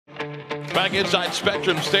Back inside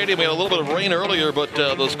Spectrum Stadium, we had a little bit of rain earlier, but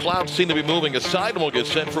those clouds seem to be moving aside, and we'll get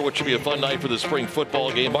set for what should be a fun night for the spring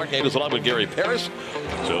football game. Mark Hayes along with Gary Paris.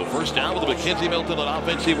 So first down with the McKenzie Milton on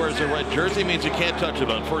offense. He wears a red jersey, means you can't touch it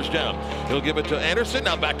on first down. He'll give it to Anderson.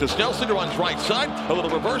 Now back to Snelson, who runs right side. A little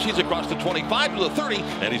reverse. He's across the 25 to the 30,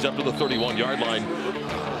 and he's up to the 31-yard line.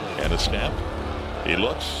 And a snap. He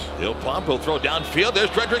looks, he'll pump, he'll throw downfield.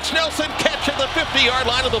 There's Dredrick Snelson, catch at the 50-yard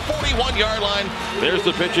line of the 41-yard line. There's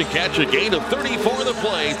the pitch and catch, a gain of 34 in the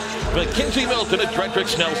play. McKenzie Milton and Dredrick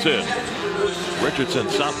Snelson. Richardson,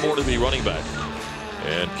 sophomore to be running back.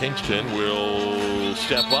 And Kingston will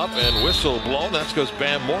step up and whistle blown. That's because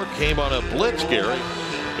Bam Moore came on a blitz, Gary.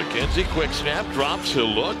 McKenzie, quick snap, drops, he'll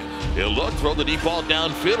look, throw the deep ball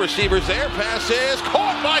downfield, receivers there, pass is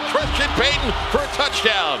caught by Christian Payton for a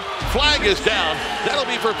touchdown. Flag is down, that'll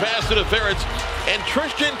be for pass interference, and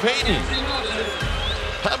Christian Payton.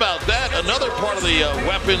 How about that? Another part of the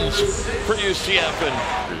weapons for UCF,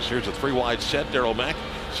 and here's a three-wide set. Darryl Mack,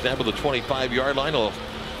 snap of the 25-yard line, he'll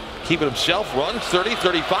keep it himself, runs 30,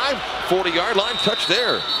 35, 40-yard line, touch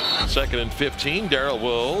there. 2nd and 15, Darryl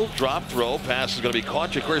will drop, throw, pass is going to be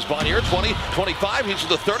caught. Jaquirs Bonnier, 20, 25, he's to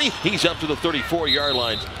the 30, he's up to the 34-yard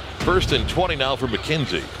line. 1st and 20 now for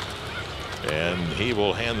McKenzie. And he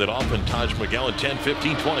will hand it off, and Taj McGowan, 10,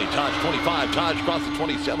 15, 20, Taj 25, Taj across the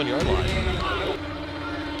 27-yard line.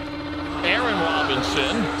 Aaron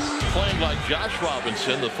Robinson, playing like Josh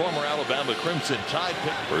Robinson, the former Alabama Crimson Tide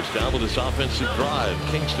pick. First down with this offensive drive.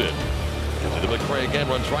 Kingston into the McCray again,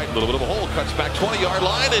 runs right, a little bit of a hole, cuts back 20-yard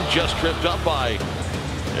line and just tripped up by.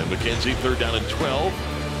 And McKenzie, 3rd down and 12.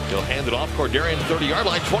 He'll hand it off. Cordarian, 30-yard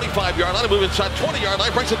line, 25-yard line, move inside 20-yard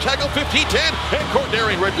line, breaks a tackle, 15-10, and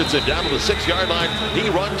Cordarian Richardson down to the 6-yard line. He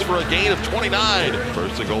runs for a gain of 29.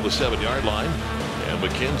 First to goal, the 7-yard line. And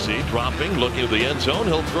McKenzie dropping, looking at the end zone.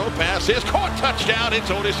 He'll throw, pass is caught, touchdown. It's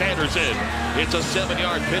Otis Anderson. It's a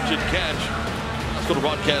 7-yard pitch and catch. Let's go to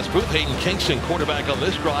broadcast booth. Hayden Kingston, quarterback on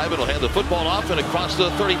this drive. It'll hand the football off and across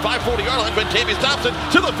the 35, 40-yard line. Bentavious Thompson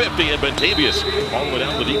to the 50, and Bentavious all the way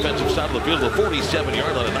down the defensive side of the field, the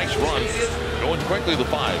 47-yard line. A nice run. Going quickly to the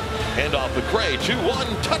 5. Hand off McCray.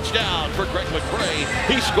 2-1 touchdown for Greg McCray.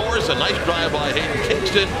 He scores. A nice drive by Hayden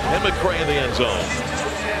Kingston, and McCray in the end zone.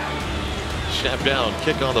 Snap down,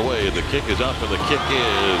 kick on the way. The kick is up, and the kick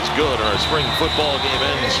is good. Our spring football game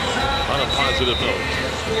ends on a positive note.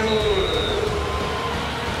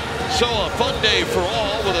 So a fun day for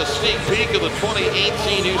all with a sneak peek of the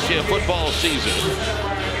 2018 UCF football season.